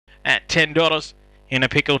at $10. In a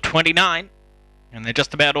Pickle 29. And they're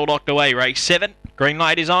just about all locked away. Race 7. Green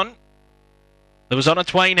light is on. It was on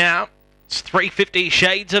its way now. It's 350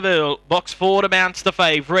 Shades of Earl. Box 4 to bounce the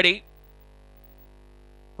fave. Ready.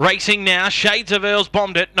 Racing now. Shades of Earl's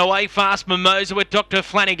bombed it. And away fast Mimosa with Dr.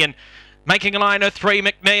 Flanagan. Making a line of 3,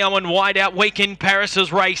 McNeil and wide out. Weekend Paris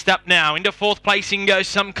has raced up now. Into 4th placing goes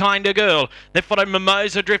Some Kind of Girl. They followed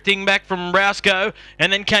Mimosa drifting back from Rousco.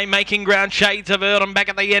 And then came making ground Shades of Earl. And back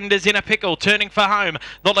at the end is In a Pickle. Turning for home.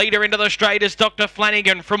 The leader into the straight is Dr.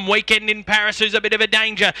 Flanagan from Weekend in Paris, who's a bit of a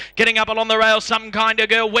danger. Getting up along the rail, Some Kind of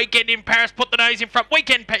Girl. Weekend in Paris, put the nose in front.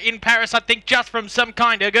 Weekend in Paris, I think, just from Some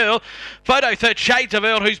Kind of Girl. Photo third, Shades of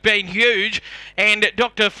Earl, who's been huge. And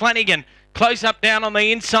Dr. Flanagan. Close up down on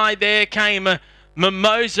the inside there came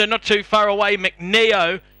Mimosa, not too far away,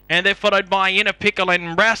 McNeo, and they're followed by In a Pickle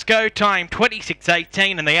and Rasco. Time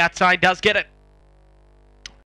 26.18, and the outside does get it.